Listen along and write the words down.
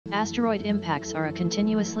Asteroid impacts are a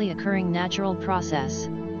continuously occurring natural process.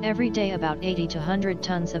 Every day about 80 to 100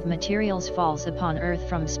 tons of materials falls upon Earth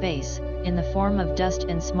from space, in the form of dust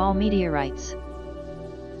and small meteorites.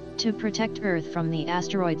 To protect Earth from the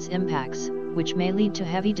asteroids' impacts, which may lead to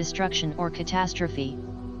heavy destruction or catastrophe,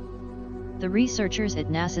 the researchers at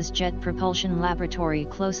NASA's Jet Propulsion Laboratory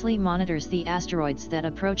closely monitors the asteroids that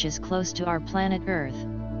approaches close to our planet Earth.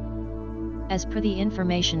 As per the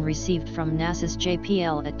information received from NASA's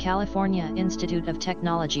JPL at California Institute of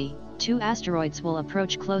Technology, 2 asteroids will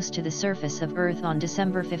approach close to the surface of Earth on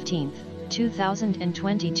December 15,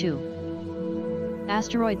 2022.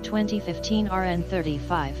 Asteroid 2015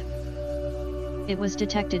 RN35. It was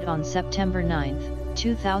detected on September 9,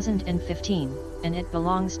 2015, and it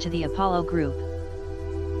belongs to the Apollo group.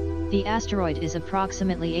 The asteroid is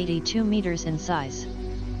approximately 82 meters in size.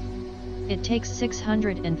 It takes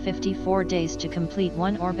 654 days to complete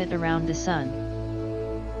one orbit around the Sun.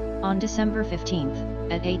 On December 15,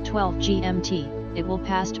 at 8:12 GMT, it will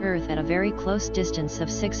pass Earth at a very close distance of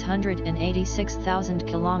 686,000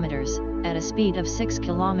 kilometers, at a speed of 6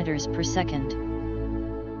 kilometers per second.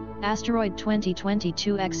 Asteroid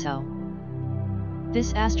 2022 EXO.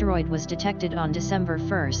 This asteroid was detected on December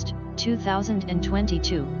 1,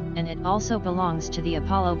 2022, and it also belongs to the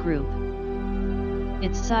Apollo group.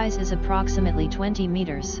 Its size is approximately 20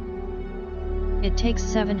 meters. It takes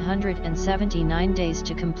 779 days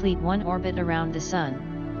to complete one orbit around the Sun.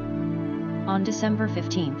 On December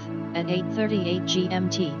 15, at 8:38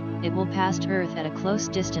 GMT, it will pass Earth at a close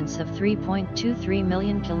distance of 3.23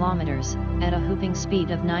 million kilometers, at a whooping speed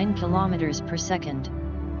of 9 kilometers per second.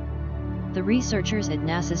 The researchers at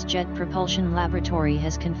NASA's Jet Propulsion Laboratory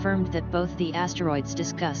has confirmed that both the asteroids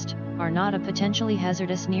discussed are not a potentially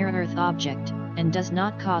hazardous near-Earth object, and does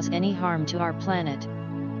not cause any harm to our planet.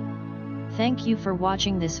 Thank you for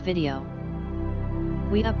watching this video.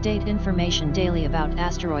 We update information daily about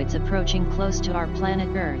asteroids approaching close to our planet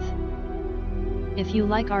Earth. If you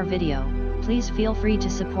like our video, please feel free to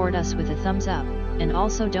support us with a thumbs up, and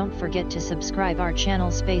also don't forget to subscribe our channel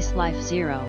Space Life 0.